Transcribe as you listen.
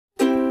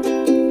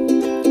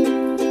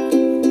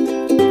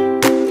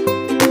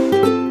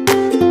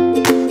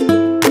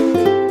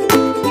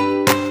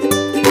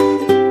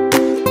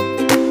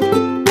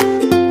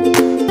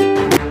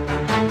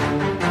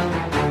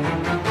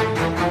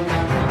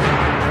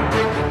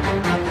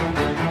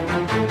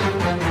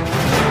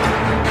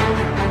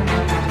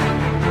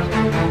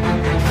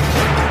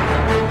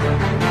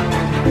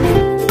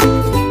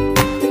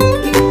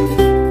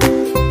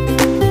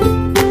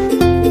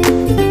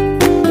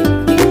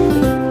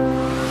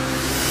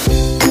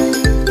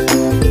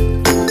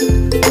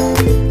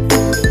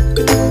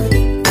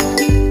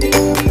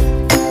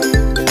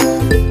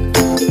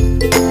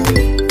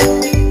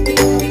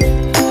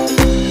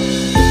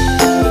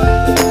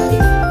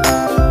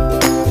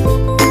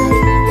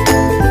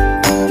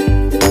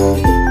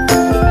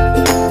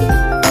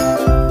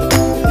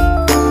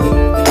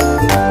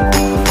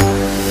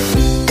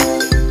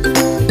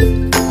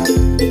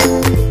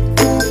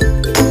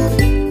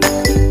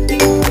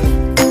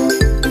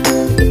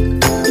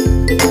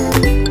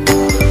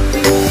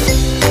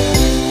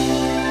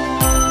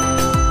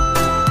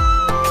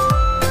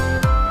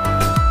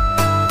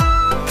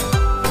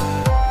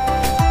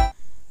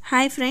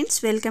Friends,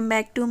 welcome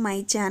back to my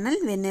channel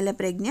వెన్నెల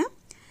ప్రజ్ఞ.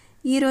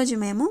 ఈరోజు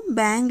మేము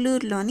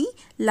బెంగళూరులోని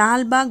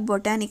లాల్బాగ్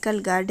బొటానికల్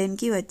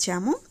గార్డెన్కి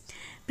వచ్చాము.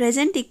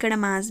 ప్రజెంట్ ఇక్కడ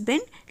మా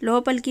హస్బెండ్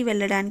లోపలికి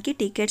వెళ్ళడానికి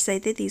టికెట్స్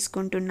అయితే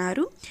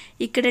తీసుకుంటున్నారు.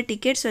 ఇక్కడ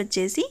టికెట్స్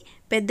వచ్చేసి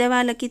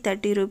పెద్దవాళ్ళకి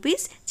 30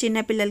 రూపీస్,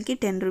 చిన్నపిల్లలకి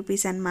 10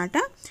 రూపీస్ అన్నమాట.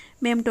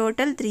 మేము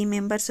టోటల్ 3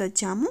 మెంబర్స్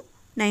వచ్చాము,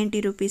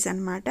 90 రూపీస్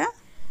అన్నమాట.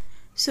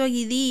 సో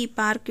ఇది ఈ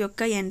పార్క్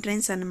యొక్క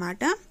ఎంట్రన్స్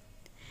అన్నమాట.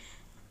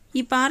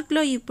 ఈ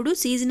పార్క్లో ఇప్పుడు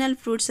సీజనల్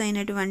ఫ్రూట్స్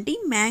అయినటువంటి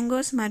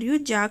మ్యాంగోస్ మరియు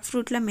జాక్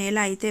ఫ్రూట్ల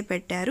మేళా అయితే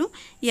పెట్టారు.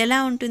 ఎలా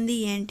ఉంటుంది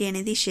ఏంటి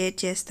అనేది షేర్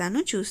చేస్తాను,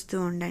 చూస్తూ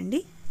ఉండండి.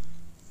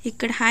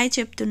 ఇక్కడ హాయ్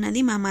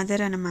చెప్తున్నది మా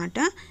మదర్ అన్నమాట.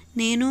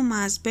 నేను, మా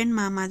హస్బెండ్,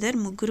 మా మదర్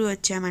ముగ్గురు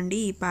వచ్చామండి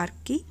ఈ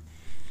పార్క్కి.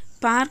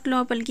 పార్క్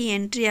లోపలికి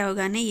ఎంట్రీ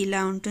అవగానే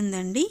ఇలా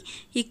ఉంటుందండి.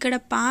 ఇక్కడ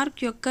పార్క్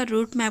యొక్క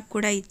రూట్ మ్యాప్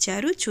కూడా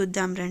ఇచ్చారు,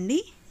 చూద్దాం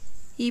రండి.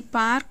 ఈ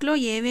పార్క్లో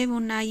ఏవేవి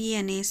ఉన్నాయి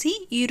అనేసి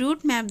ఈ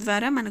రూట్ మ్యాప్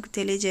ద్వారా మనకు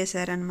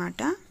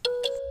తెలియజేశారనమాట.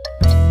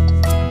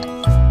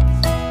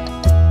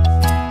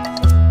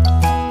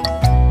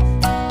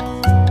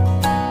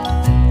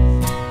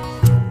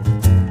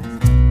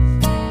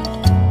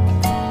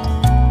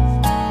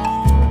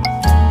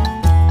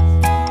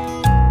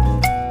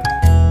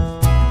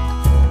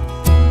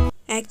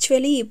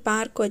 యాక్చువల్లీ ఈ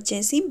పార్క్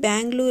వచ్చేసి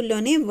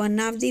బెంగళూరులోనే one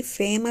of the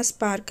famous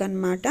park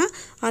అన్నమాట.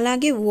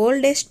 అలాగే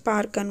ఓల్డెస్ట్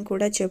పార్క్ అని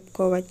కూడా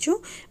చెప్పుకోవచ్చు.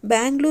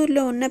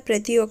 బెంగళూరులో ఉన్న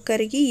ప్రతి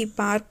ఒక్కరికి ఈ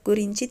పార్క్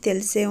గురించి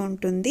తెలిసే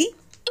ఉంటుంది.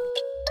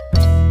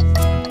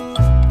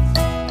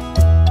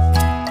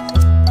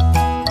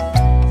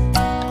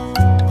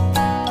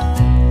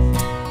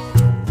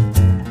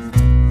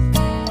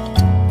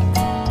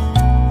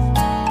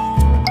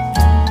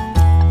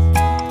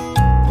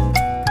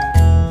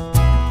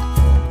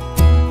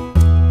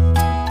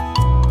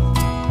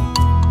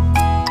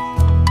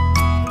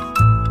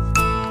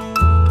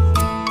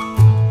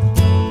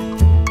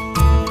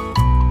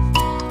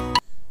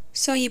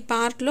 సో ఈ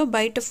పార్క్లో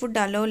బయట ఫుడ్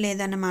అలో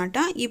లేదన్నమాట.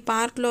 ఈ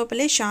పార్క్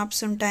లోపలే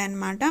షాప్స్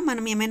ఉంటాయన్నమాట.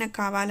 మనం ఏమైనా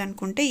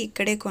కావాలనుకుంటే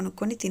ఇక్కడే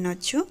కొనుక్కొని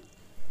తినొచ్చు.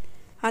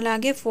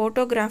 అలాగే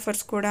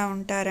ఫోటోగ్రాఫర్స్ కూడా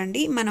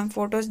ఉంటారండి. మనం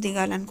ఫొటోస్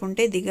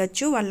దిగాలనుకుంటే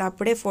దిగచ్చు, వాళ్ళు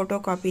అప్పుడే ఫోటో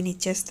కాపీని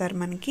ఇచ్చేస్తారు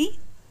మనకి.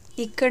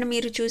 ఇక్కడ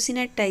మీరు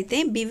చూసినట్టయితే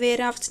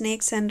బివేర్ ఆఫ్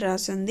స్నేక్స్ అని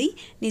రాసుంది.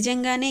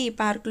 నిజంగానే ఈ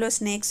పార్క్లో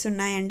స్నేక్స్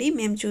ఉన్నాయండి,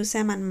 మేము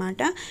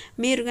చూసామన్నమాట.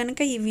 మీరు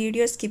కనుక ఈ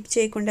వీడియో స్కిప్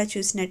చేయకుండా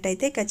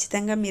చూసినట్టయితే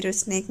ఖచ్చితంగా మీరు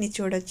స్నేక్ని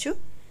చూడొచ్చు.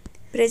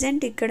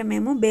 ప్రజెంట్ ఇక్కడ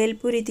మేము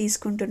బేల్పూరి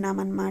తీసుకుంటున్నాం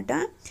అన్నమాట.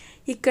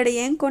 ఇక్కడ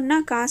ఏం కొన్నా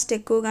కాస్ట్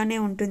ఎక్కువగానే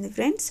ఉంటుంది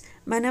ఫ్రెండ్స్.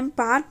 మనం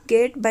పార్క్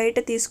గేట్ బయట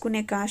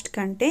తీసుకునే కాస్ట్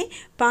కంటే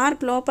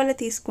పార్క్ లోపల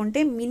తీసుకుంటే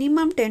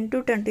మినిమం 10 to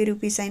 20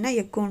 రూపీస్ అయినా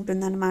ఎక్కువ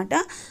ఉంటుందన్నమాట.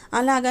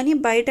 అలాగని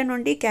బయట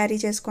నుండి క్యారీ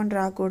చేసుకొని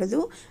రాకూడదు,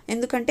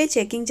 ఎందుకంటే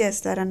చెకింగ్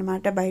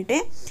చేస్తారనమాట బయటే.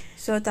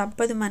 సో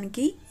తప్పదు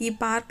మనకి. ఈ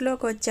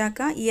పార్క్లోకి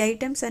వచ్చాక ఈ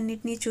ఐటమ్స్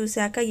అన్నిటినీ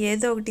చూశాక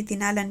ఏదో ఒకటి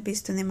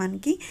తినాలనిపిస్తుంది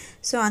మనకి.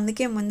 సో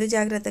అందుకే ముందు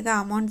జాగ్రత్తగా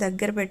అమౌంట్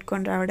దగ్గర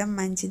పెట్టుకొని రావడం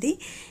మంచిది.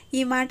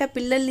 ఈ మాట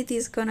పిల్లల్ని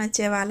తీసుకొని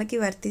వచ్చే వాళ్ళకి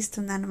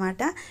వర్తిస్తుంది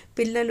అనమాట.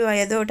 పిల్లలు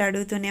ఏదో ఒకటి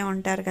అడుగుతూనే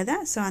ఉంటారు కదా,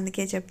 సో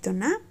అందుకే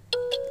చెప్తున్నా.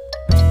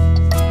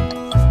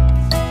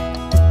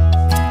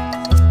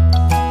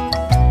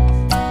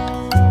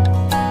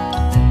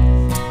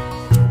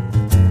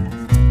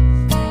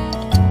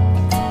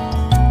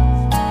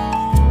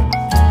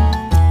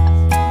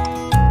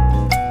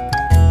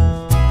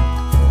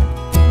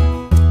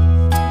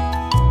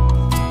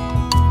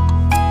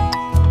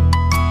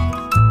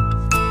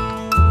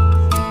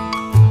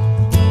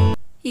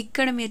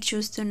 ఇక్కడ మీరు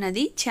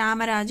చూస్తున్నది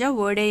చామరాజ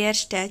ఓడేయర్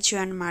స్టాచ్యూ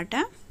అన్నమాట.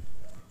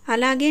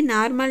 అలాగే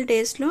నార్మల్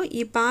డేస్లో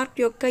ఈ పార్క్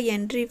యొక్క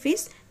ఎంట్రీ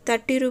ఫీజ్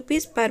 30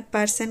 రూపీస్ పర్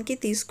పర్సన్కి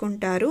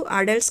తీసుకుంటారు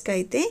అడల్ట్స్కి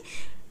అయితే.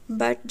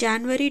 But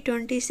January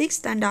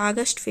 26th and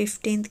August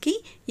 15th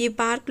ఈ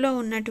పార్క్లో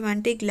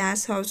ఉన్నటువంటి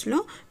గ్లాస్ హౌస్లో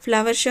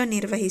ఫ్లవర్ షో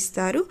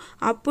నిర్వహిస్తారు.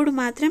 అప్పుడు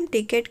మాత్రం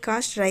టికెట్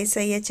కాస్ట్ రైస్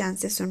అయ్యే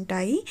ఛాన్సెస్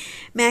ఉంటాయి.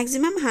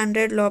 మ్యాక్సిమం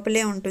 100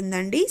 లోపలే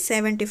ఉంటుందండి.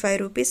 75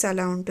 రూపీస్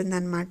అలా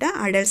ఉంటుందన్నమాట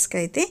అడల్ట్స్కి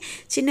అయితే.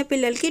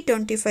 చిన్నపిల్లలకి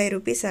 25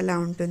 రూపీస్ అలా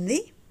ఉంటుంది.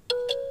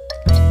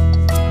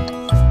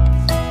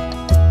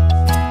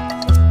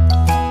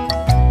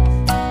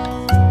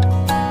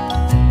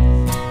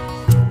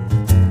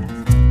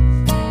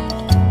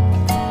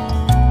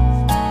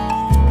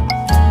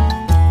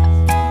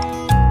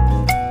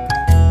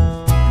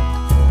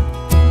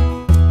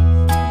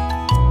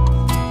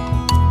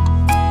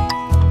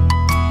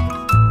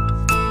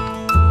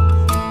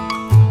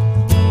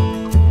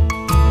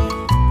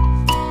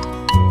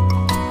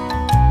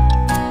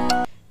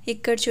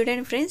 ఇక్కడ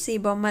చూడండి ఫ్రెండ్స్, ఈ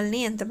బొమ్మల్ని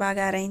ఎంత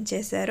బాగా అరేంజ్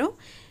చేశారో.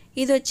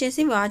 ఇది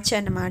వచ్చేసి వాచ్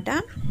అన్నమాట.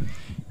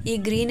 ఈ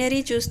గ్రీనరీ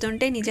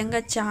చూస్తుంటే నిజంగా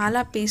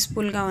చాలా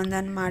పీస్ఫుల్గా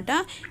ఉందన్నమాట.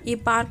 ఈ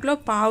పార్క్లో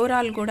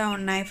పావురాలు కూడా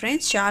ఉన్నాయి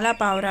ఫ్రెండ్స్, చాలా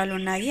పావురాలు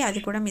ఉన్నాయి.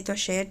 అది కూడా మీతో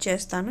షేర్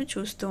చేస్తాను,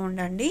 చూస్తూ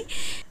ఉండండి.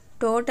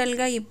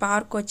 టోటల్గా ఈ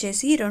పార్క్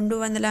వచ్చేసి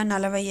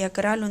 240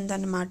 ఎకరాలు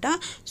ఉందన్నమాట.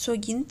 సో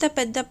ఇంత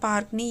పెద్ద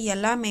పార్క్ని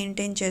ఎలా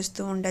మెయింటైన్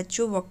చేస్తూ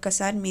ఉండొచ్చు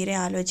ఒక్కసారి మీరే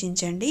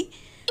ఆలోచించండి.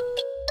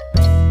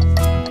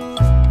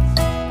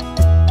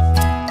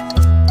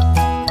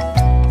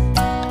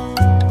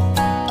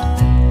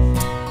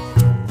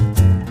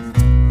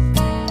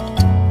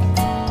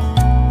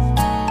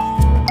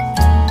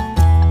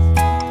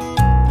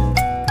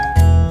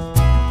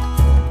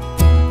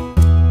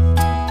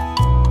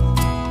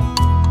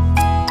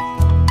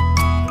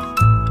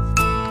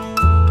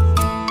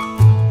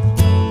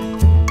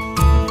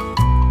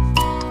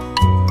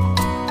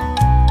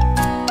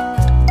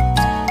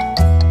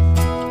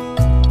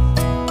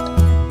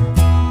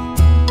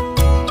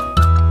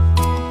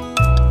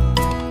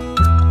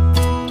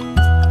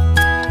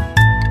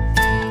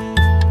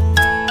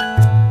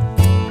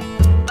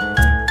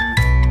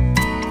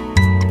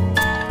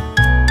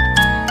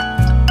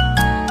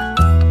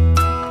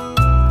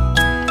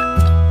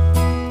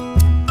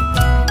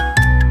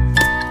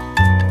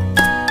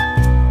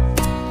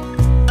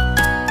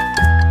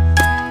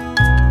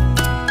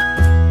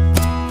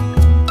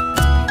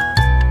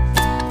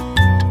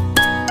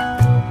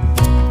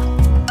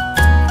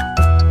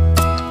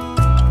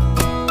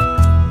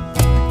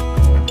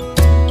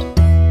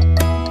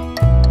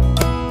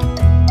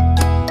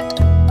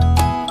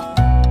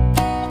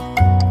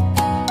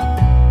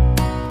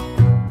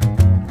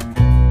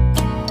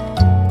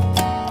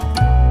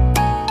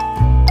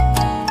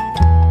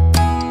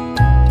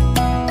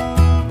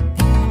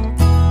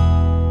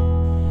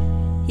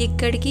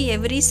 ఇక్కడికి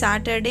every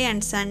Saturday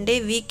and Sunday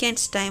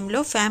weekends టైంలో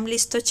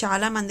ఫ్యామిలీస్తో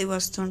చాలామంది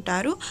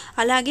వస్తుంటారు.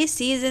 అలాగే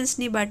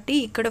సీజన్స్ని బట్టి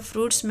ఇక్కడ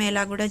ఫ్రూట్స్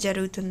మేళా కూడా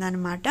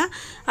జరుగుతుందన్నమాట.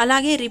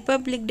 అలాగే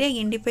రిపబ్లిక్ డే,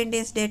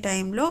 ఇండిపెండెన్స్ డే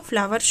టైంలో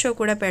ఫ్లవర్ షో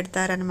కూడా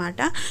పెడతారనమాట.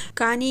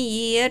 కానీ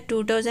ఈ ఇయర్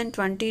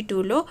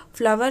 2022లో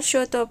ఫ్లవర్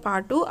షోతో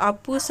పాటు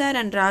అప్పు సార్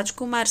అండ్ రాజ్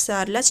కుమార్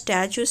సార్ల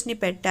స్టాచ్యూస్ని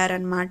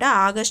పెట్టారనమాట.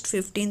 ఆగస్ట్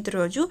 15th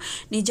రోజు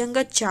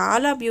నిజంగా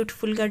చాలా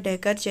బ్యూటిఫుల్గా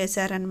డెకర్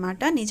చేశారనమాట.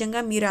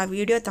 నిజంగా మీరు ఆ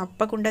వీడియో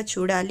తప్పకుండా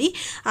చూడాలి.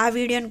 ఆ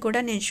వీడియోని కూడా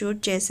నేను షూట్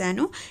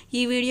చేశాను.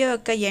 ఈ వీడియో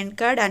యొక్క end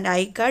card and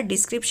I card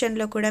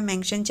డిస్క్రిప్షన్లో కూడా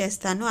మెన్షన్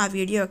చేస్తాను. ఆ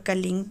వీడియో యొక్క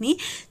లింక్ని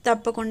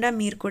తప్పకుండా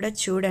మీరు కూడా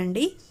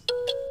చూడండి.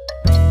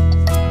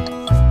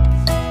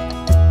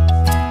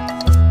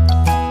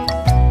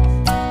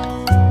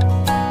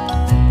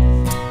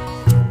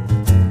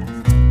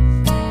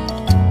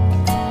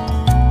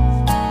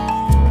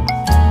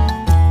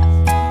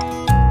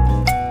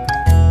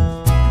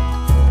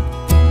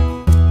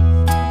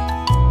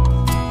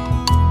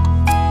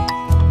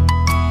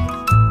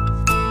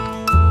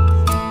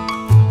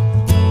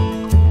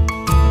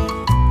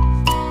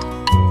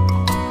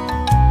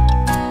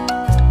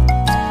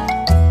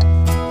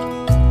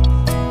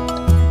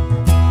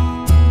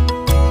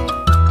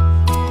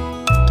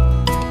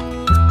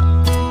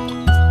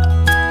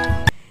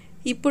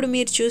 ఇప్పుడు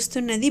మీరు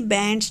చూస్తున్నది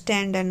బ్యాండ్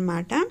స్టాండ్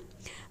అన్నమాట.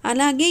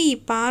 అలాగే ఈ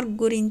పార్క్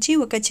గురించి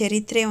ఒక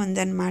చరిత్రే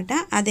ఉందన్నమాట.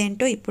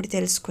 అదేంటో ఇప్పుడు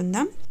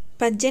తెలుసుకుందాం.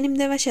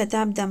 18వ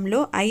శతాబ్దంలో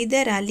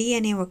ఐదర్ అలీ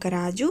అనే ఒక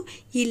రాజు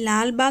ఈ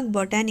లాల్బాగ్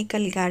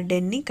బొటానికల్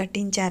గార్డెన్ని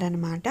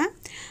కట్టించారనమాట.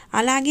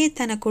 అలాగే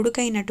తన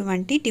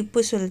కొడుకైనటువంటి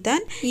టిప్పు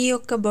సుల్తాన్ ఈ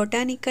యొక్క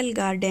బొటానికల్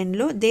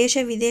గార్డెన్లో దేశ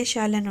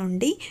విదేశాల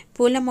నుండి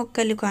పూల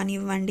మొక్కలు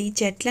కానివ్వండి,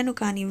 చెట్లను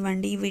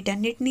కానివ్వండి,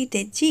 వీటన్నిటిని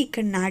తెచ్చి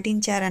ఇక్కడ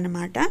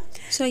నాటించారనమాట.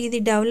 సో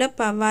ఇది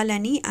డెవలప్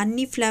అవ్వాలని,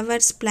 అన్ని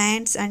ఫ్లవర్స్,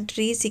 ప్లాంట్స్ అండ్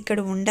ట్రీస్ ఇక్కడ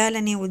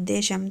ఉండాలనే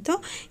ఉద్దేశంతో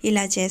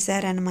ఇలా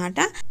చేశారనమాట.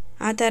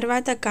 ఆ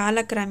తర్వాత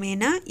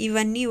కాలక్రమేణా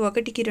ఇవన్నీ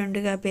 1కి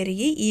 2గా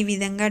పెరిగి ఈ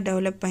విధంగా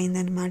డెవలప్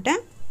అయిందనమాట.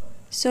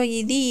 సో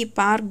ఇది ఈ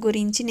పార్క్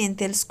గురించి నేను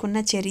తెలుసుకున్న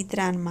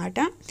చరిత్ర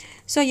అనమాట.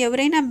 సో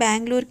ఎవరైనా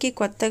బెంగళూరుకి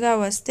కొత్తగా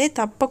వస్తే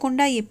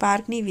తప్పకుండా ఈ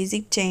పార్క్ని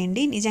విజిట్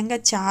చేయండి. నిజంగా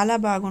చాలా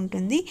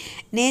బాగుంటుంది.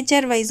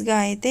 నేచర్ వైజ్గా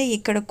అయితే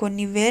ఇక్కడ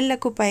కొన్ని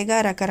వేళ్లకు పైగా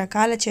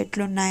రకరకాల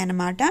చెట్లు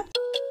ఉన్నాయన్నమాట.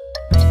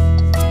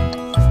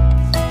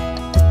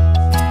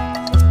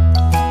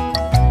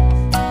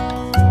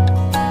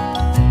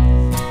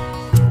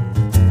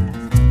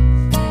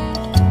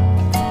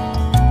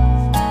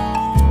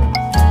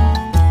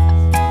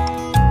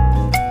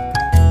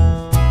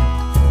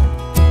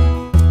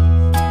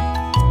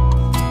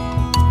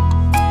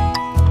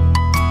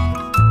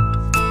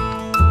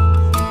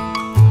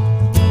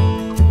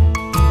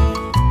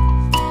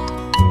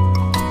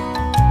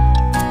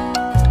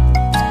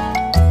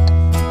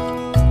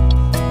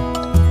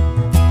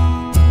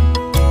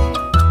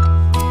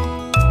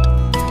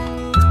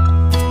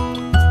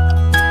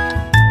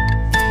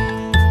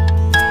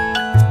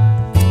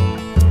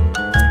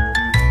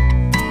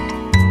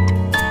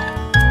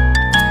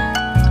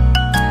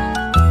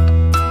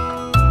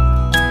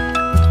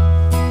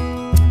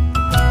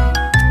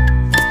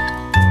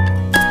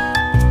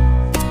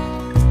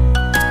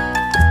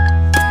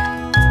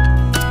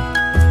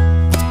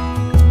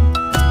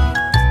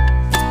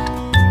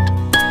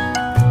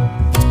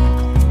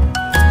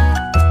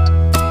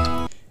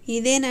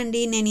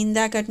 ఇదేనండి నేను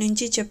ఇందాకటి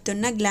నుంచి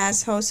చెప్తున్న గ్లాస్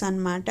హౌస్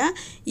అన్నమాట.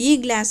 ఈ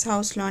గ్లాస్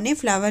హౌస్లోనే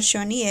ఫ్లవర్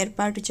షోని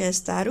ఏర్పాటు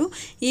చేస్తారు.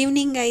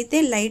 ఈవినింగ్ అయితే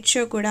లైట్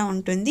షో కూడా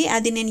ఉంటుంది.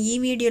 అది నేను ఈ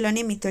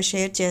వీడియోలోనే మీతో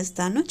షేర్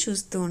చేస్తాను,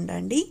 చూస్తూ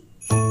ఉండండి.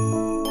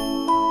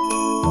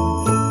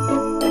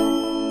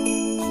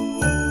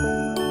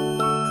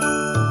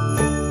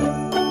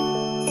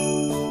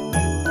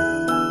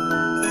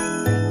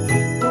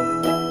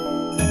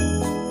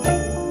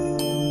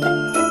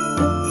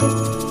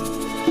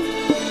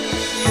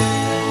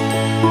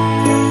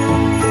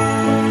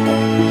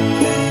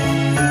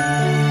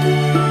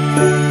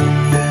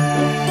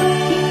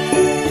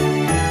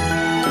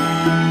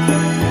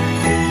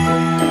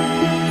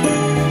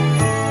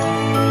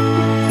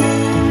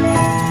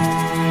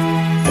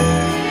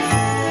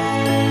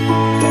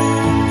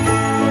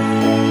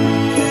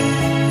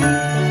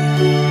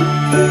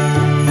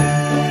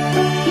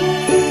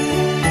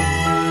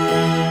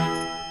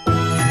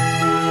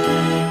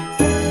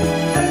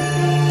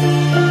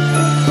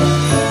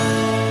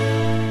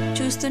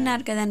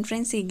 చూస్తున్నారు కదండి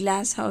ఫ్రెండ్స్, ఈ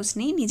గ్లాస్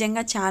హౌస్ని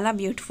నిజంగా చాలా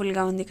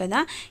బ్యూటిఫుల్గా ఉంది కదా.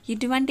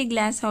 ఇటువంటి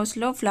గ్లాస్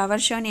హౌస్లో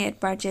ఫ్లవర్ షోని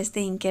ఏర్పాటు చేస్తే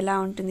ఇంకెలా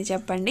ఉంటుంది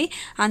చెప్పండి.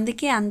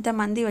 అందుకే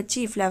అంతమంది వచ్చి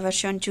ఈ ఫ్లవర్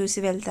షోని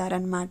చూసి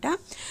వెళ్తారనమాట.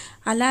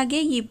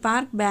 అలాగే ఈ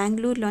పార్క్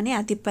బెంగళూరులోనే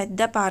అతి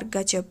పెద్ద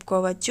పార్క్గా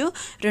చెప్పుకోవచ్చు.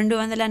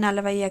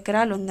 240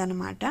 ఎకరాలు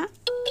ఉందన్నమాట.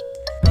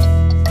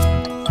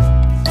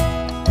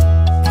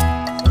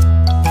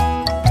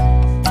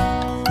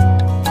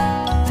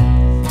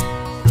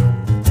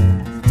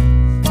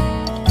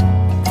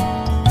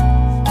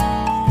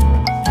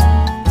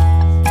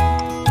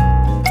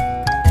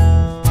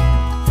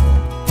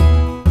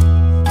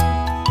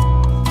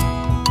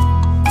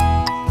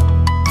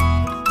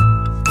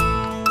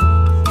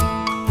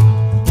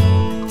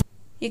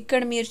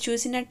 ఇక్కడ మీరు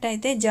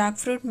చూసినట్టయితే జాక్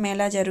ఫ్రూట్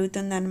మేళా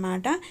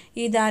జరుగుతుందన్నమాట.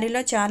 ఈ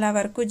దారిలో చాలా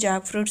వరకు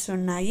జాక్ ఫ్రూట్స్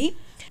ఉన్నాయి.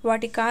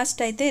 వాటి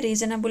కాస్ట్ అయితే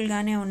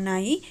రీజనబుల్గానే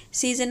ఉన్నాయి.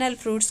 సీజనల్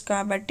ఫ్రూట్స్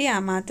కాబట్టి ఆ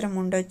మాత్రం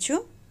ఉండొచ్చు.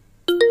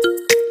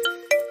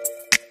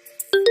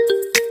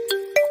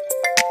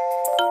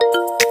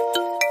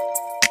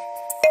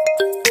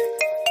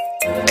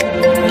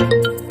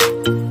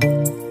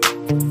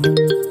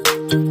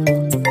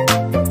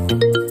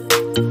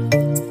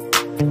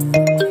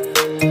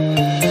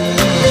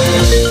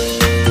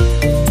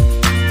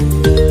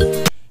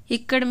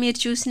 ఇక్కడ మీరు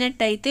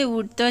చూసినట్టయితే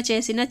వుడ్తో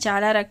చేసిన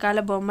చాలా రకాల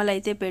బొమ్మలు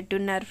అయితే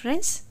పెట్టున్నారు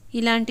ఫ్రెండ్స్.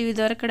 ఇలాంటివి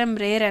దొరకడం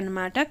రేర్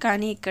అన్నమాట,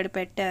 కానీ ఇక్కడ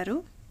పెట్టారు.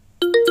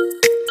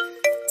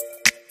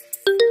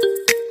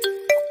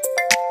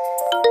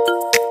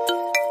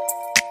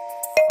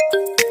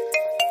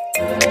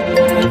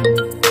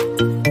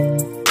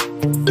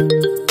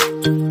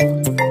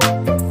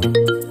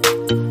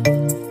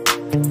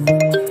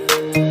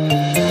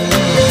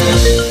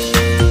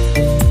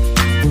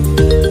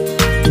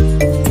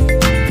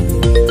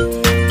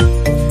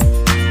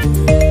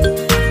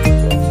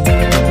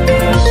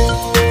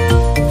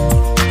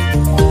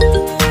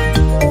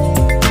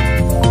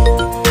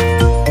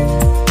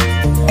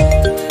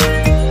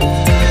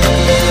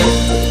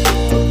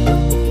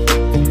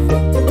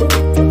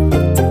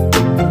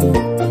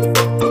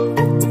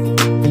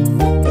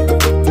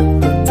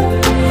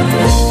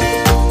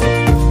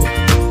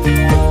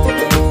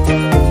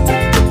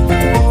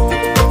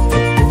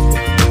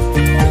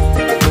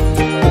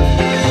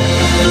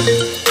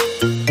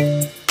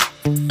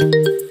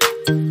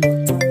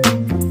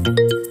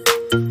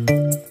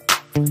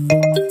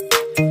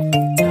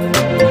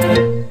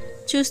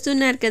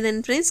 చూస్తున్నారు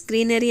కదండి ఫ్రెండ్స్,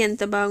 గ్రీనరీ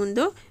ఎంత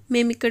బాగుందో.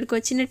 మేము ఇక్కడికి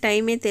వచ్చిన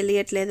టైమే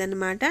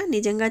తెలియట్లేదన్నమాట.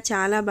 నిజంగా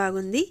చాలా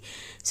బాగుంది.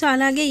 సో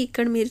అలాగే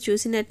ఇక్కడ మీరు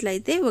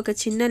చూసినట్లయితే ఒక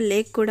చిన్న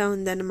లేక్ కూడా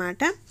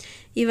ఉందన్నమాట.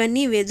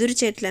 ఇవన్నీ వెదురు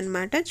చెట్లు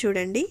అన్నమాట.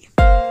 చూడండి.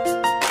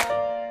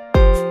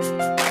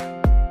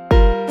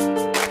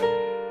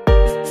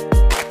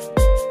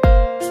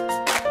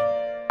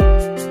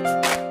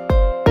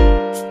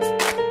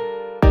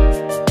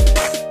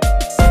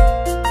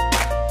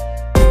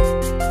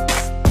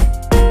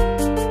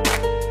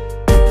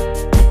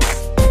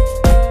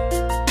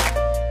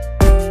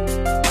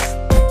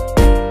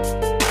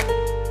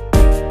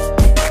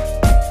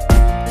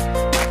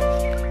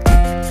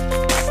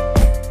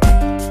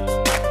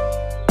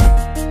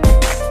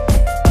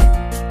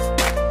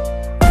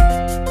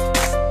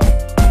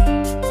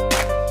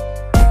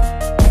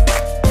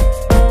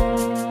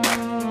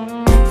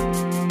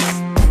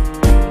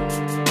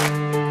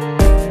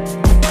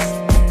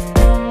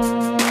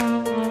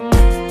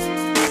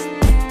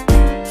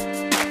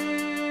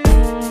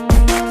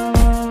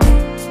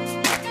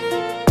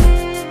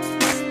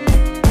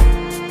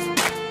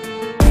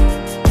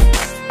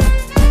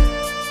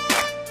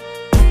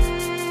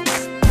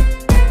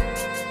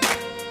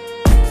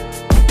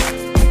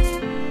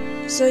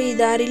 సో ఈ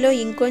దారిలో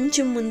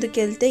ఇంకొంచెం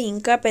ముందుకెళ్తే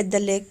ఇంకా పెద్ద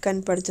లేక్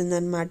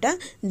కనపడుతుందన్నమాట.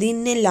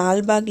 దీన్నే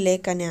లాల్బాగ్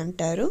లేక్ అని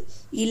అంటారు.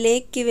 ఈ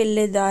లేక్కి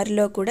వెళ్ళే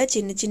దారిలో కూడా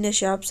చిన్న చిన్న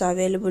షాప్స్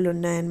అవైలబుల్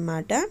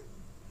ఉన్నాయన్నమాట.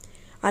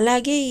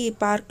 అలాగే ఈ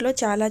పార్క్లో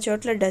చాలా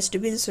చోట్ల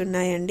డస్ట్బిన్స్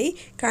ఉన్నాయండి,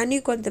 కానీ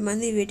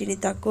కొంతమంది వీటిని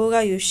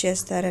తక్కువగా యూజ్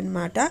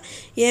చేస్తారనమాట.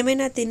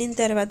 ఏమైనా తినిన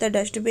తర్వాత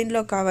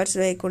డస్ట్బిన్లో కవర్స్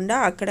వేయకుండా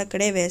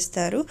అక్కడక్కడే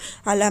వేస్తారు.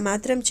 అలా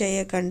మాత్రం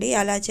చేయకండి.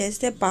 అలా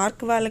చేస్తే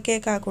పార్క్ వాళ్ళకే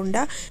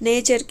కాకుండా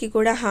నేచర్కి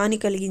కూడా హాని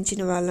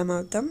కలిగించిన వాళ్ళం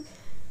అవుతాం.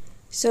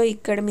 సో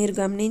ఇక్కడ మీరు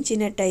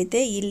గమనించినట్టయితే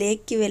ఈ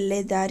లేక్కి వెళ్ళే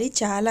దారి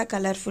చాలా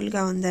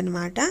కలర్ఫుల్గా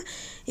ఉందన్నమాట.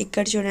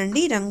 ఇక్కడ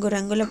చూడండి,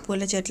 రంగురంగుల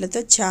పూల చెట్లతో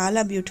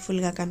చాలా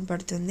బ్యూటిఫుల్గా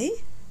కనపడుతుంది.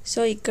 సో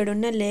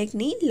ఇక్కడున్న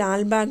లేక్ని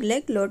లాల్బాగ్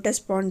లేక్,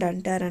 లోటస్ పాండ్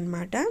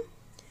అంటారనమాట.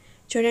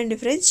 చూడండి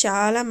ఫ్రెండ్స్,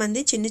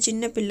 చాలామంది చిన్న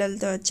చిన్న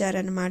పిల్లలతో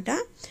వచ్చారనమాట.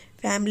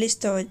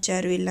 ఫ్యామిలీస్తో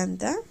వచ్చారు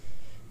వీళ్ళంతా.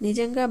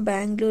 నిజంగా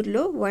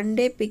బెంగళూరులో వన్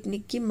డే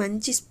పిక్నిక్కి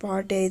మంచి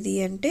స్పాట్ ఏది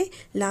అంటే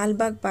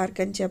లాల్బాగ్ పార్క్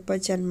అని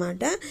చెప్పొచ్చు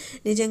అనమాట.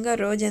 నిజంగా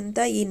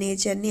రోజంతా ఈ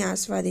నేచర్ని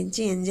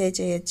ఆస్వాదించి ఎంజాయ్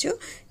చేయొచ్చు.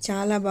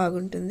 చాలా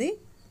బాగుంటుంది.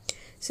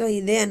 సో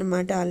ఇదే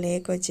అనమాట ఆ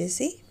లేక్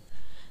వచ్చేసి.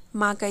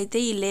 మాకైతే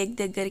ఈ లేక్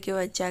దగ్గరికి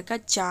వచ్చాక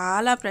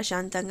చాలా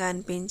ప్రశాంతంగా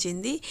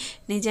అనిపించింది.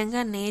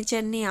 నిజంగా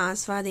నేచర్ని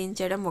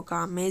ఆస్వాదించడం ఒక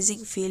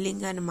అమేజింగ్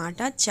ఫీలింగ్ అనమాట.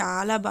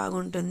 చాలా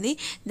బాగుంటుంది.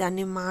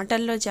 దాన్ని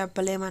మాటల్లో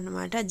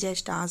చెప్పలేమన్నమాట,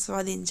 జస్ట్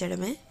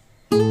ఆస్వాదించడమే.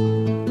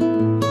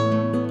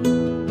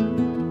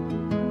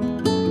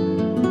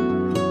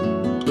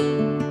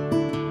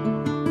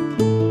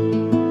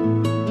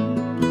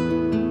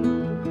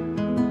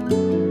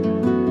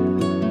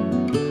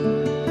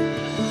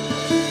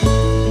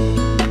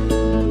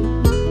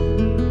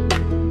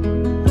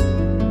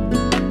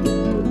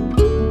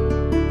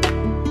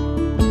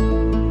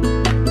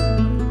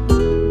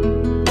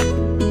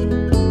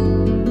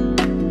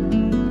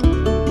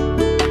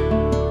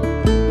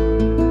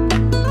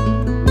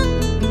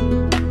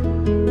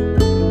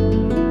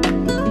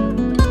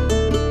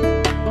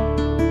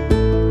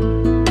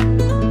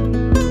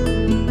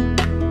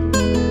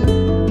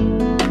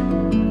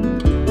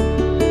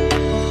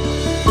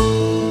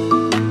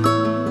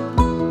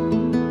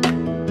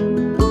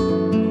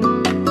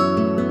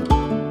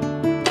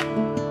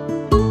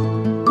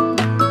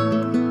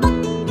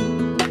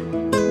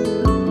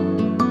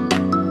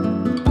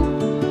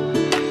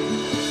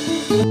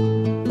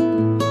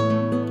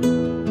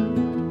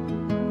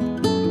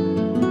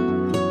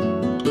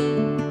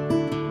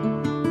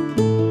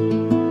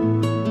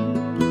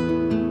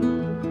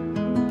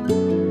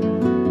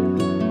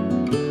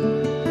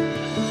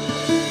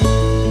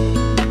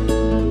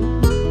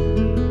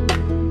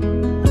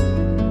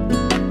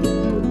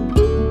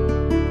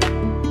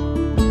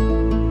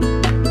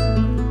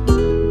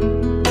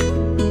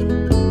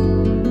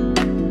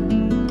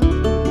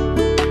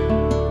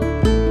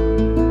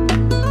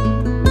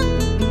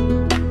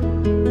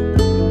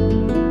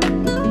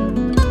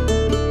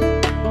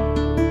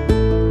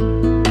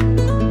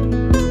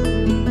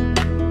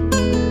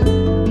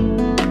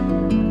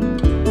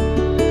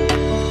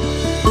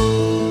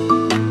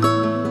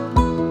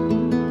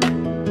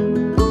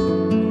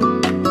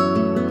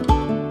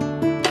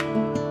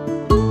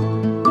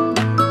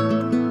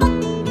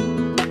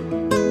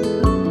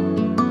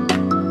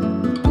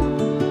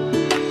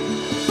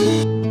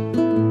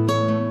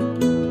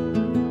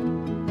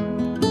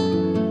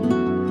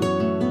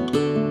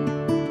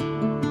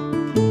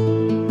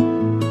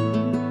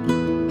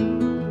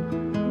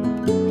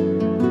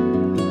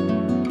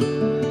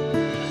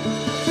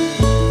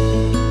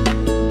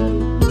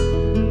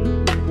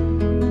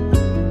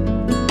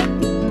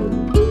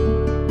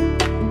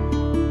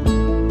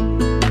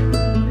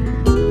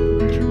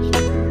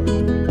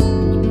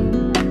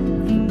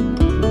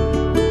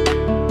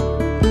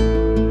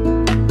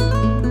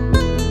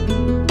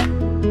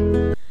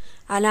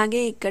 అలాగే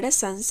ఇక్కడ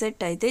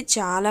సన్సెట్ అయితే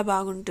చాలా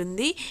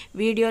బాగుంటుంది.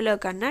 వీడియోలో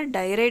కన్నా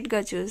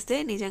డైరెక్ట్గా చూస్తే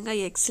నిజంగా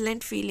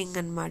ఎక్సలెంట్ ఫీలింగ్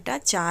అనమాట.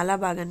 చాలా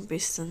బాగా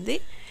అనిపిస్తుంది.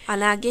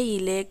 అలాగే ఈ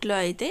లేక్లో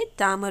అయితే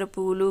తామర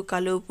పూలు,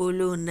 కలువ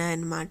పూలు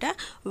ఉన్నాయన్నమాట.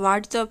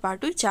 వాటితో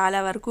పాటు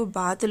చాలా వరకు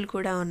బాతులు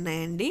కూడా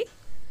ఉన్నాయండి.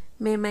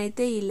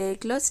 మేమైతే ఈ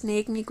లేక్లో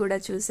స్నేక్ని కూడా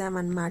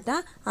చూసామన్నమాట.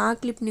 ఆ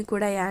క్లిప్ని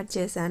కూడా యాడ్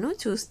చేశాను,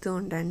 చూస్తూ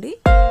ఉండండి.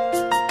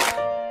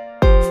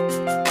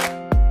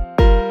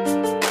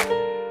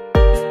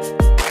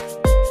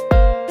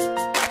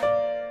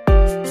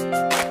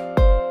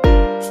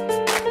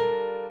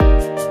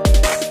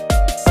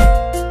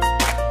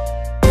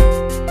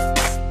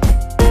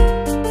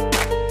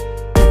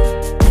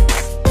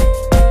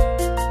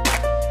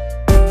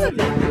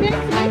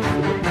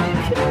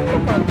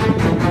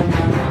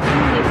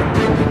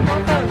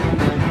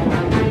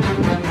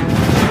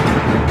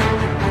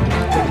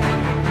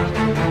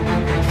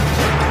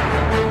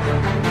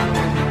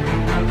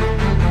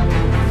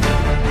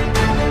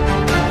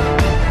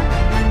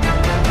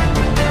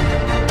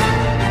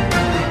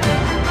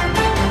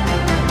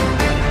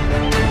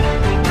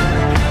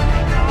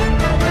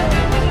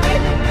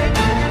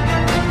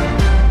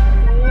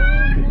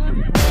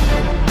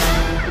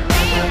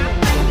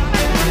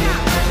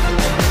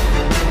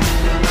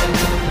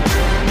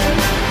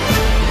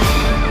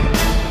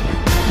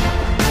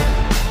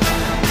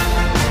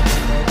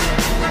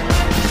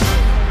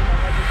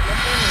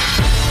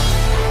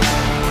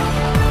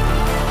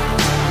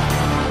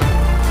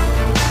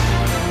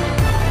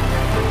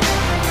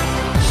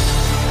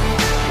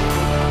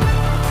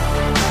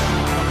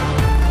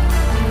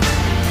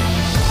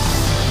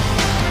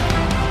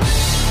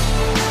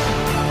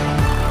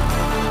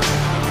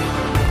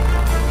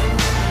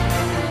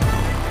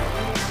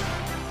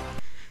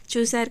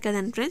 చూసారు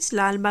కదండి ఫ్రెండ్స్,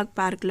 లాల్బాగ్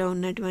పార్క్లో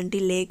ఉన్నటువంటి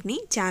లేక్ని.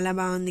 చాలా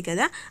బాగుంది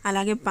కదా.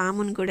 అలాగే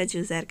పామును కూడా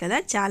చూసారు కదా,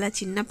 చాలా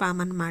చిన్న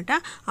పాము అనమాట.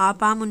 ఆ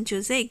పామును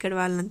చూసే ఇక్కడ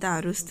వాళ్ళంతా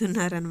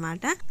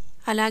అరుస్తున్నారనమాట.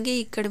 అలాగే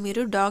ఇక్కడ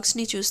మీరు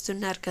డాగ్స్ని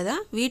చూస్తున్నారు కదా,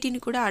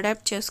 వీటిని కూడా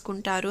అడాప్ట్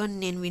చేసుకుంటారు అని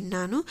నేను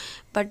విన్నాను.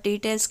 బట్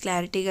డీటెయిల్స్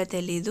క్లారిటీగా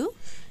తెలీదు.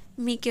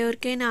 మీకు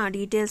ఎవరికైనా ఆ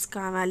డీటెయిల్స్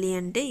కావాలి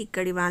అంటే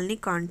ఇక్కడి వాళ్ళని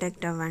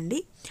కాంటాక్ట్ అవ్వండి.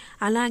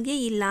 అలాగే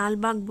ఈ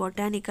లాల్బాగ్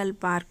బొటానికల్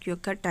పార్క్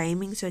యొక్క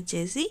టైమింగ్స్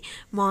వచ్చేసి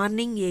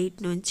మార్నింగ్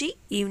 8 నుంచి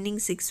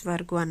ఈవినింగ్ 6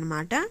 వరకు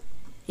అన్నమాట.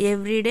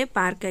 ఎవ్రీడే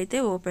పార్క్ అయితే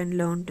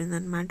ఓపెన్లో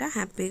ఉంటుందన్నమాట.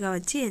 హ్యాపీగా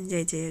వచ్చి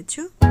ఎంజాయ్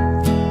చేయొచ్చు.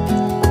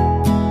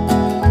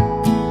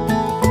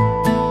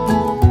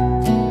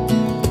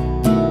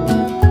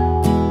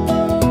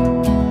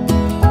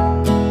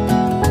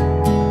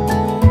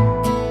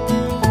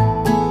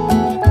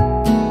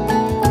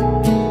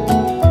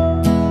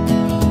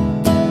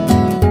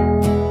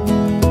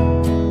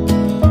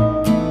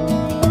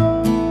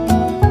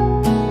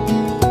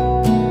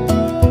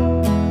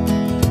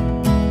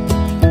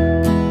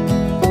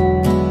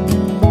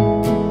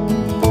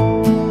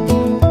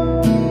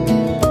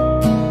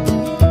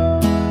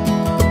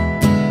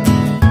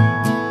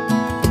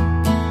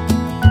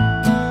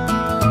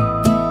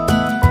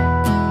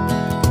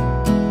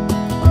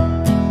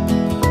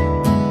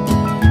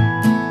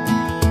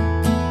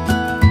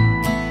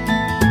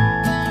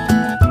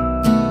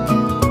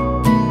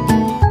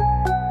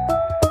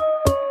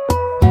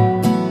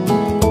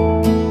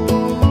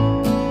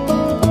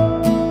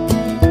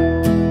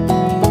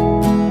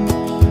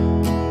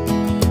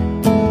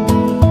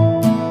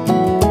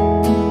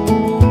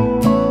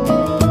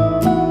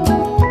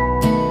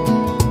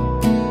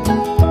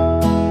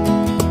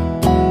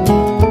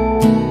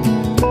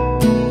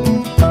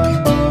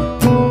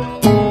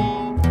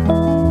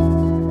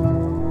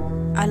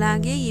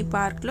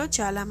 పార్క్లో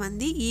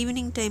చాలామంది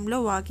ఈవినింగ్ టైంలో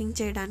వాకింగ్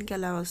చేయడానికి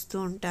అలా వస్తూ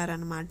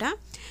ఉంటారనమాట.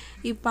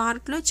 ఈ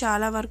పార్క్లో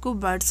చాలా వరకు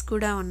బర్డ్స్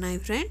కూడా ఉన్నాయి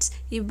ఫ్రెండ్స్.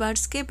 ఈ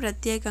బర్డ్స్కే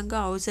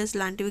ప్రత్యేకంగా హౌసెస్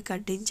లాంటివి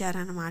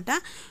కట్టించారనమాట.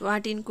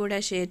 వాటిని కూడా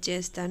షేర్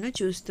చేస్తాను,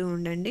 చూస్తూ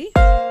ఉండండి.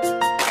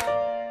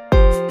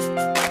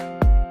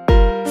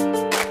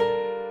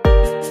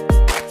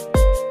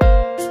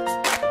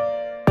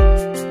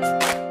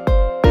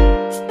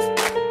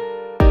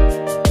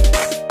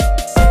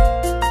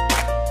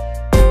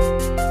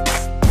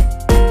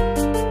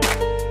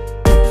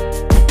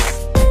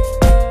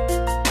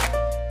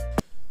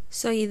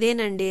 సో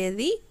ఇదేనండి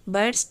అది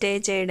బర్డ్ స్టే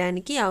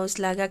చేయడానికి హౌస్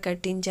లాగా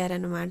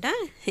కట్టించారనమాట.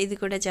 ఇది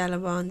కూడా చాలా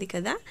బాగుంది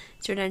కదా.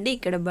 చూడండి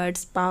ఇక్కడ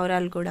బర్డ్స్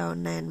పావురాలు కూడా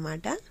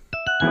ఉన్నాయన్నమాట.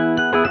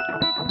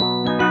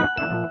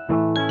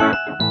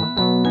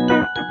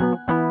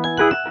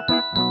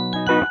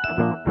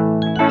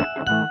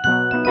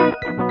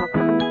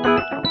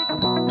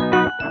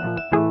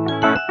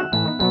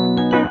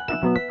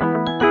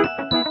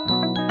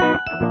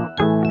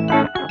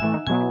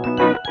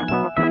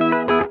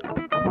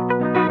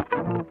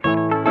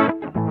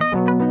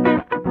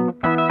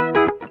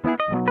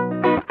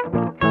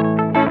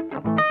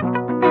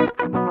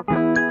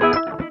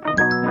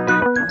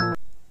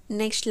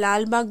 నెక్స్ట్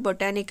లాల్బాగ్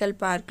బొటానికల్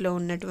పార్క్లో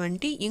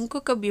ఉన్నటువంటి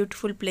ఇంకొక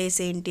బ్యూటిఫుల్ ప్లేస్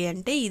ఏంటి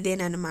అంటే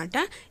ఇదేనమాట.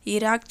 ఈ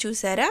రాక్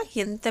చూసారా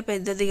ఎంత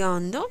పెద్దదిగా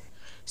ఉందో.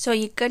 సో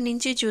ఇక్కడ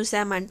నుంచి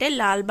చూసామంటే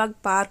లాల్బాగ్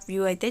పార్క్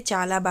వ్యూ అయితే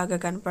చాలా బాగా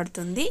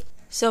కనపడుతుంది.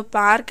 సో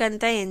పార్క్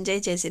అంతా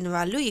ఎంజాయ్ చేసిన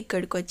వాళ్ళు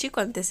ఇక్కడికి వచ్చి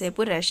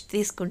కొంతసేపు రెస్ట్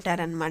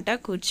తీసుకుంటారనమాట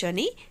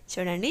కూర్చొని.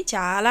 చూడండి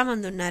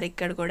చాలామంది ఉన్నారు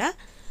ఇక్కడ కూడా.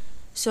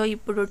 సో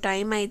ఇప్పుడు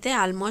టైం అయితే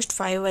ఆల్మోస్ట్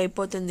 5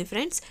 అయిపోతుంది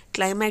ఫ్రెండ్స్.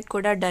 క్లైమేట్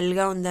కూడా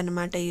డల్గా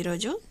ఉందన్నమాట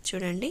ఈరోజు.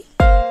 చూడండి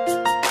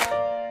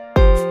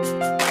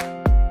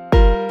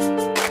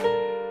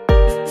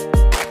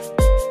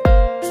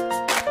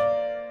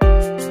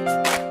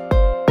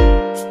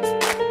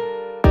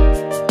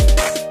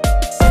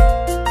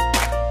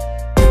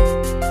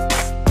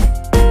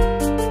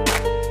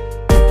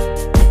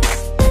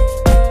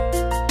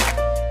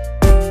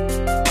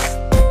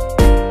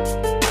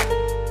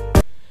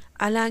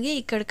అలాగే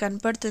ఇక్కడ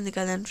కనపడుతుంది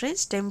కదండి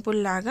ఫ్రెండ్స్ టెంపుల్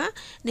లాగా.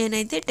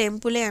 నేనైతే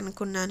టెంపులే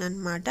అనుకున్నాను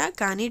అనమాట,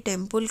 కానీ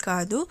టెంపుల్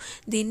కాదు,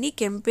 దీన్ని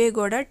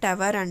కెంపేగౌడ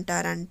టవర్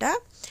అంటారంట.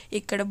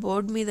 ఇక్కడ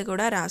బోర్డు మీద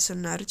కూడా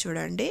రాసున్నారు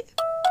చూడండి.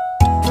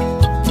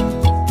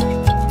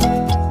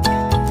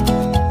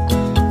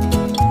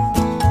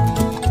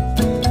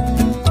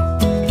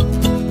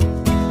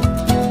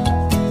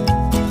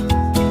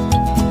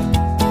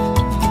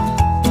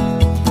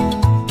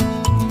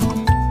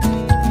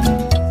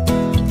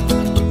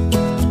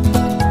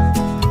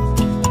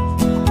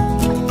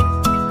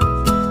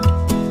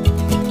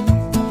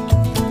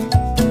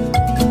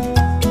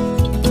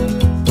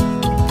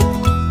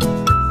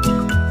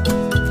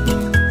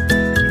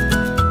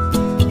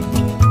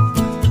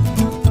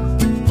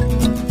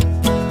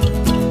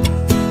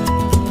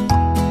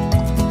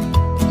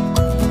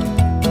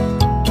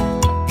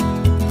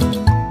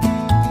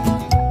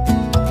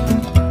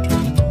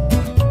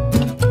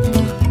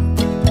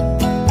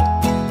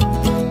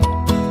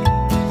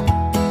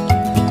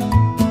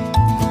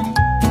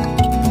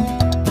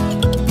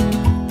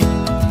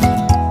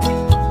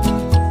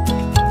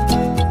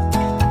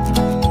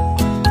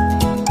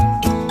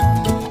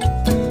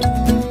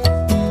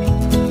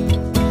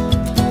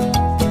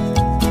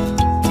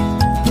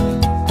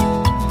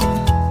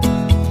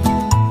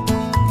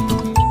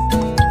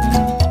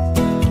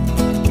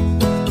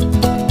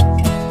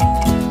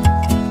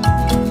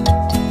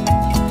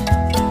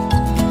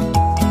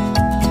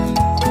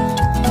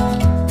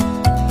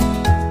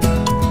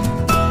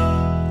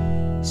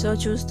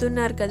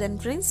 చూస్తున్నారు కదండి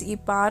ఫ్రెండ్స్, ఈ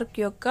పార్క్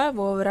యొక్క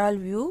ఓవరాల్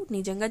వ్యూ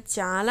నిజంగా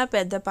చాలా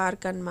పెద్ద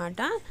పార్క్ అన్నమాట.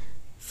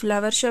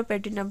 ఫ్లవర్ షో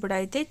పెట్టినప్పుడు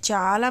అయితే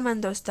చాలా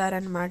మంది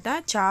వస్తారనమాట,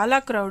 చాలా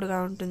క్రౌడ్గా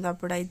ఉంటుంది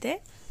అప్పుడైతే.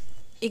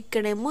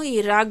 ఇక్కడేమో ఈ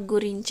రాక్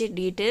గురించి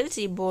డీటెయిల్స్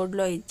ఈ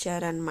బోర్డులో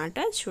ఇచ్చారనమాట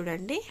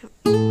చూడండి.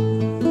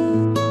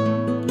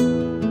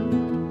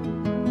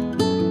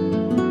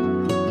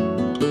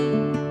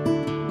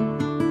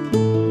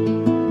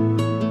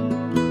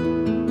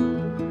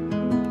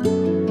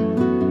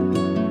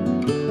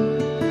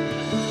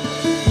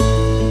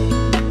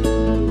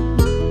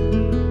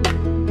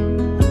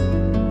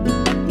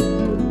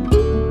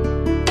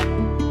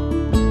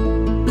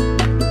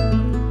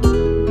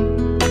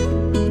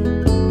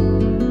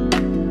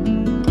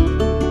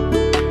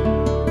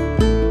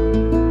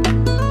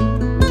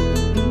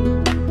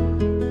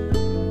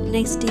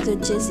 నెక్స్ట్ ఇది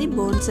వచ్చేసి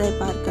బోన్సాయ్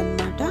పార్క్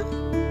అన్నమాట.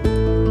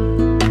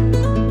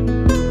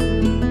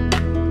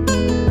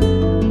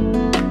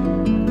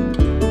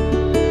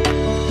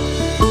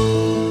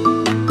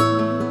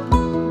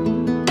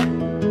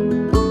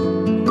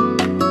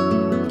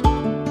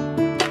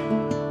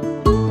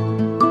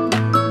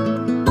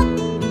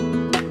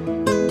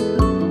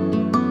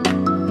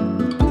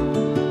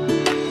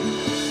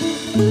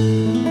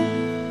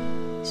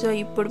 సో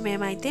ఇప్పుడు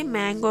మేమైతే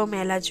మ్యాంగో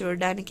మేళా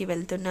చూడడానికి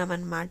వెళ్తున్నాం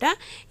అన్నమాట.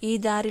 ఈ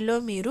దారిలో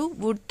మీరు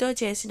వుడ్తో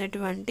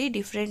చేసినటువంటి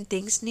డిఫరెంట్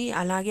థింగ్స్ని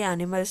అలాగే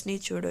అనిమల్స్ని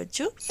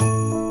చూడొచ్చు.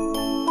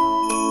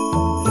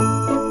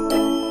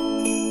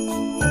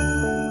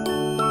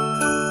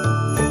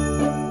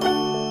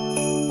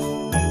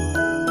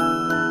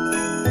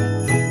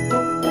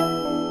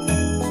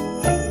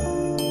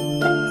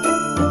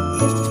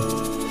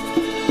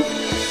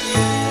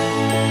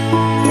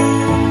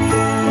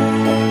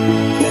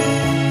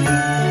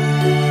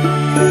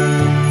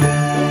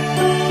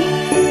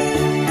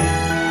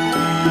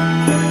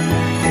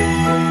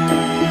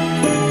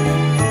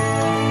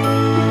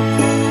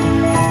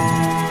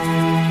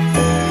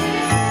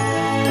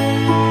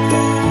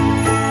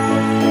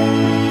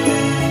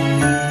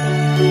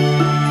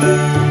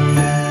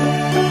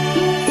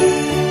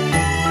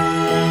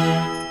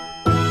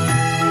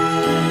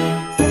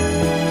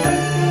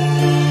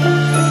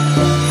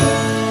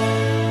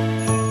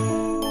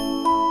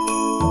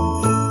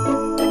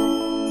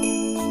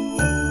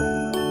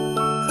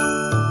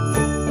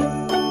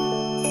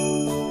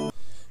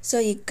 సో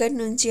ఇక్కడ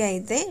నుంచి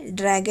అయితే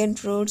dragon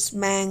fruits,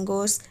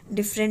 mangoes,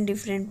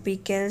 different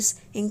pickles,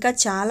 ఇంకా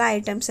చాలా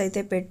ఐటమ్స్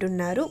అయితే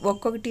పెట్టున్నారు.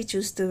 ఒక్కొక్కటి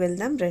చూస్తూ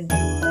వెళ్దాం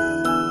రండి.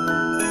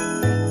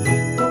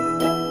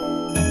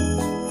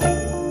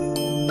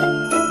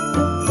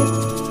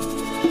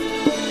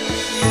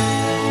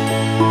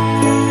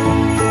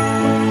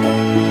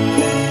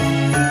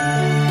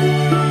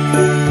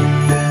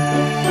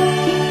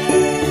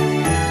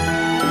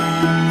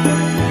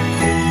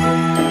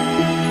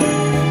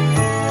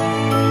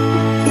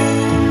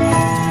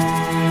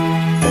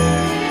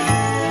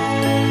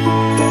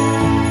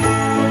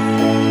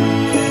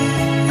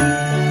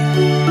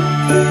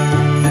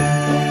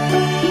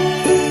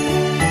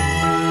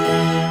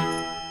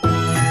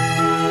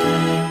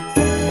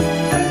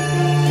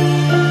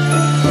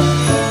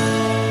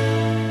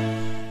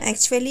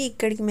 యాక్చువల్లీ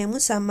ఇక్కడికి మేము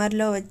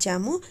సమ్మర్లో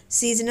వచ్చాము.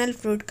 సీజనల్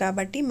ఫ్రూట్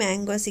కాబట్టి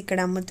మ్యాంగోస్ ఇక్కడ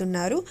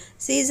అమ్ముతున్నారు.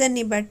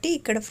 సీజన్ని బట్టి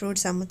ఇక్కడ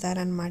ఫ్రూట్స్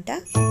అమ్ముతారనమాట.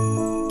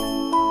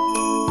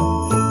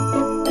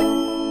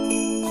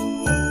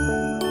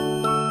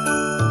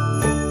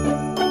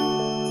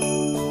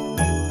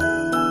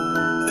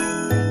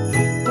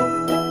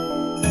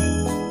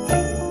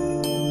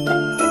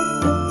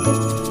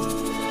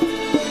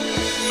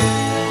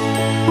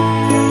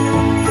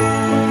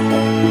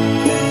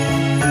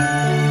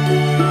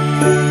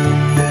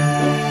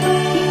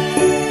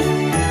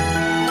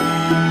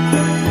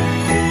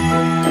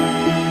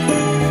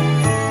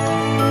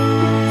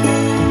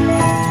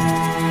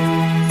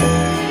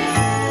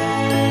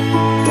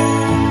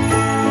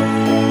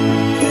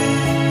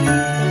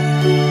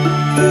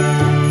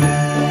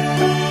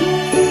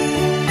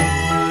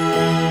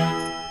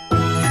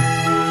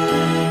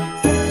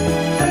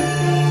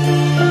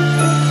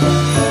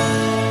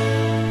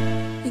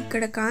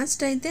 ఇక్కడ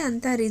కాస్ట్ అయితే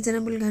అంతా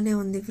రీజనబుల్ గానే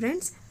ఉంది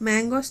ఫ్రెండ్స్.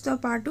 మ్యాంగోస్ తో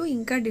పాటు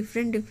ఇంకా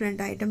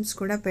డిఫరెంట్ ఐటమ్స్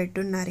కూడా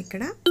పెట్టున్నారు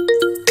ఇక్కడ.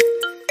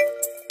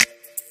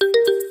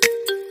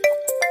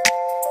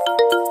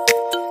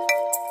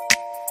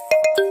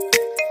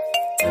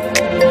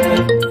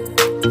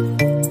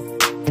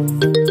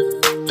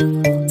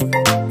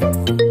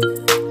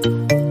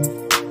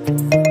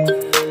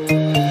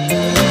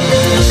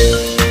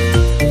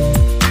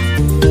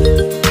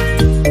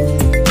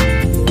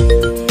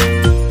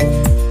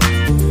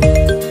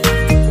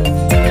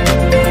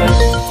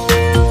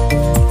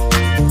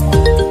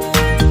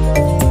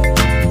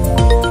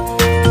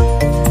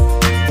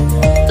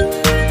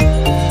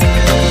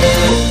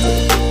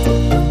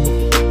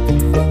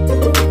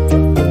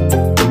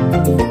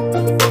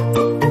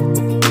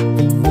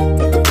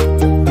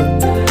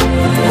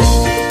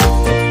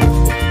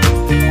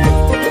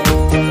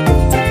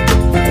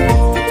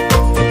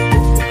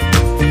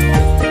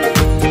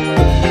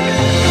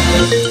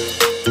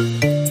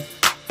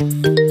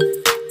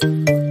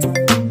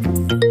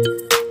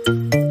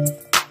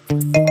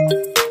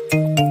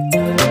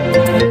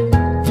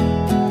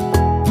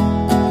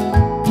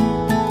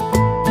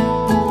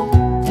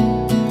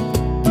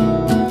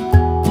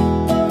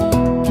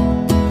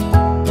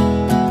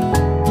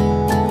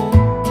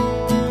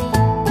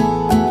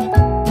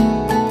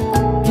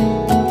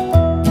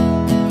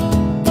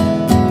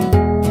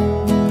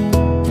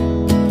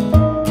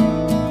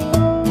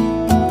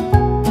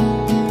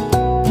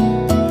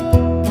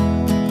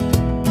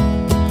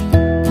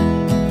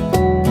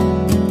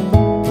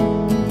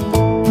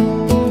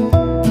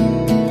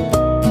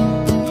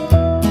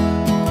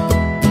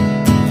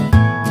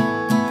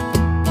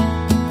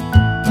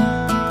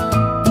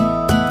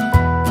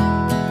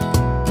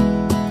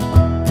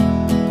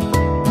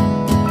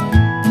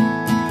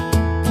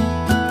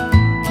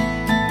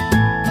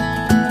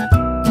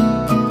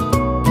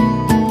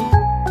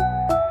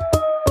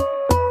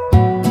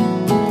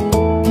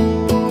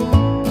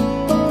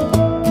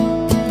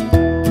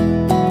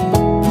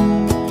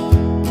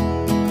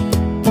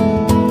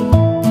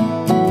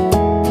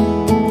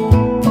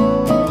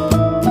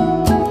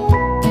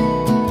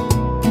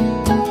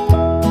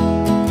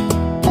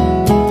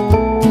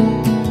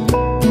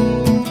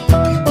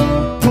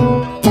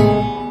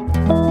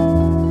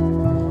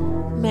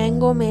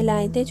 మేళా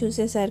అయితే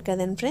చూసేశారు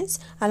కదండి ఫ్రెండ్స్.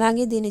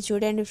 అలాగే దీన్ని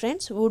చూడండి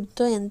ఫ్రెండ్స్,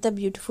 వుడ్తో ఎంత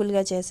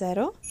బ్యూటిఫుల్గా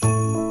చేశారో.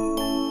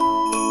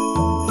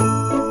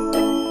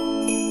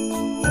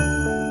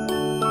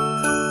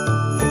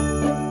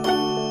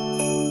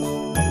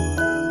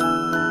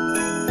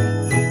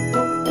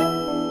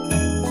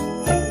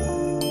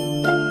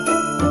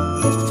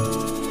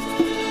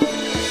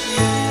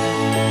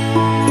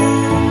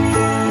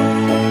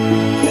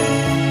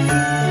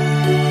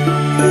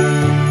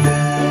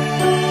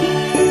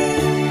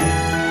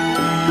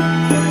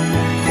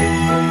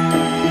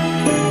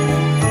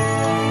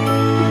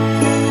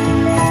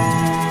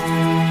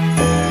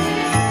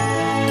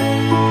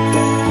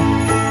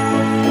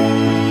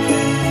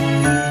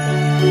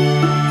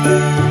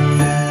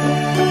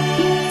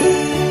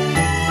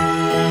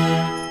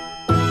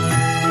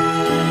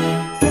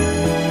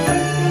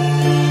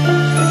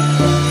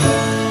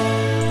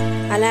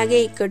 అలాగే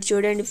ఇక్కడ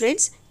చూడండి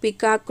ఫ్రెండ్స్,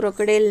 పికాక్,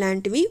 క్రొకడైల్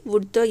లాంటివి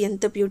వుడ్తో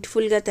ఎంత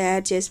బ్యూటిఫుల్గా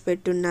తయారు చేసి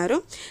పెట్టున్నారో.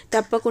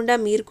 తప్పకుండా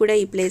మీరు కూడా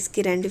ఈ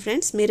ప్లేస్కి రండి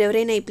ఫ్రెండ్స్. మీరు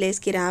ఎవరైనా ఈ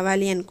ప్లేస్కి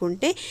రావాలి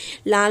అనుకుంటే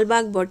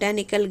లాల్బాగ్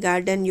బొటానికల్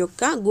గార్డెన్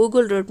యొక్క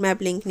గూగుల్ రూట్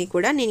మ్యాప్ లింక్ని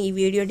కూడా నేను ఈ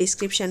వీడియో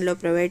డిస్క్రిప్షన్లో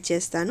ప్రొవైడ్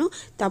చేస్తాను.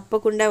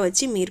 తప్పకుండా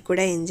వచ్చి మీరు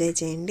కూడా ఎంజాయ్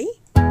చేయండి.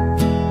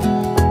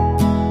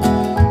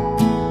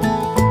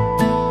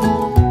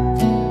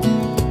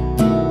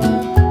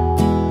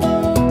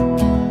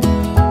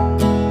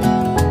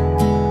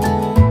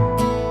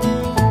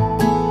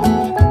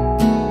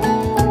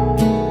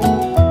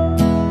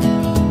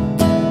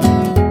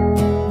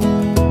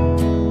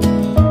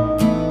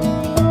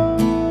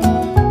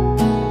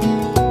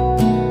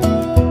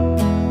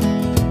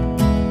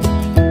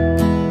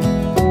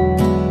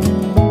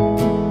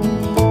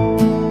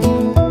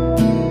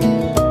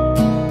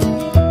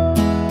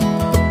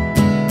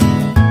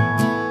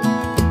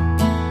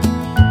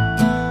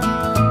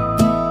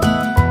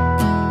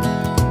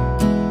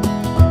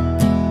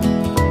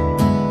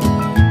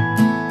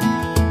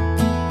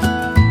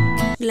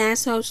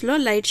 గ్లాస్ హౌస్లో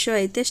లైట్ షో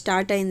అయితే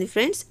స్టార్ట్ అయింది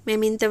ఫ్రెండ్స్.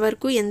 మేము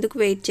ఇంతవరకు ఎందుకు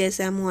వెయిట్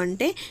చేసాము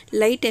అంటే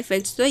లైట్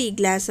ఎఫెక్ట్స్తో ఈ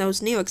గ్లాస్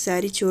హౌస్ని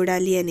ఒకసారి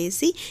చూడాలి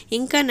అనేసి.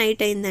 ఇంకా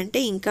నైట్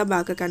అయిందంటే ఇంకా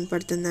బాగా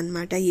కనపడుతుంది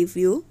అన్నమాట ఈ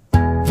వ్యూ.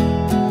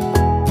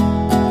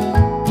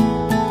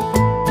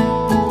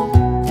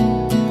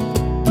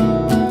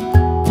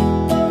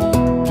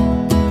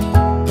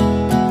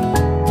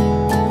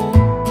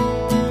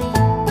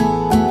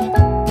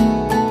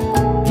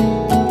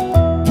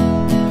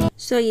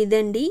 సో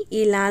ఇదండి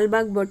ఈ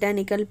లాల్బాగ్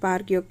బొటానికల్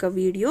పార్క్ యొక్క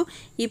వీడియో.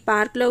 ఈ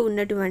పార్క్లో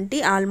ఉన్నటువంటి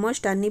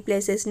ఆల్మోస్ట్ అన్ని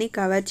ప్లేసెస్ని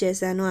కవర్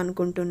చేశాను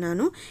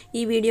అనుకుంటున్నాను.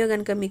 ఈ వీడియో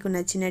కనుక మీకు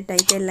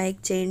నచ్చినట్టయితే లైక్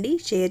చేయండి,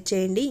 షేర్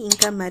చేయండి.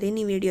 ఇంకా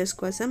మరిన్ని వీడియోస్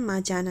కోసం మా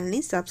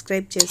ఛానల్ని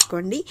సబ్స్క్రైబ్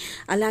చేసుకోండి.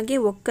 అలాగే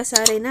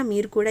ఒక్కసారైనా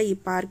మీరు కూడా ఈ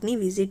పార్క్ని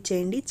విజిట్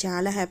చేయండి,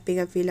 చాలా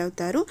హ్యాపీగా ఫీల్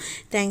అవుతారు.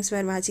 Thanks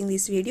for watching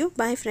this video.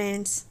 Bye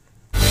friends.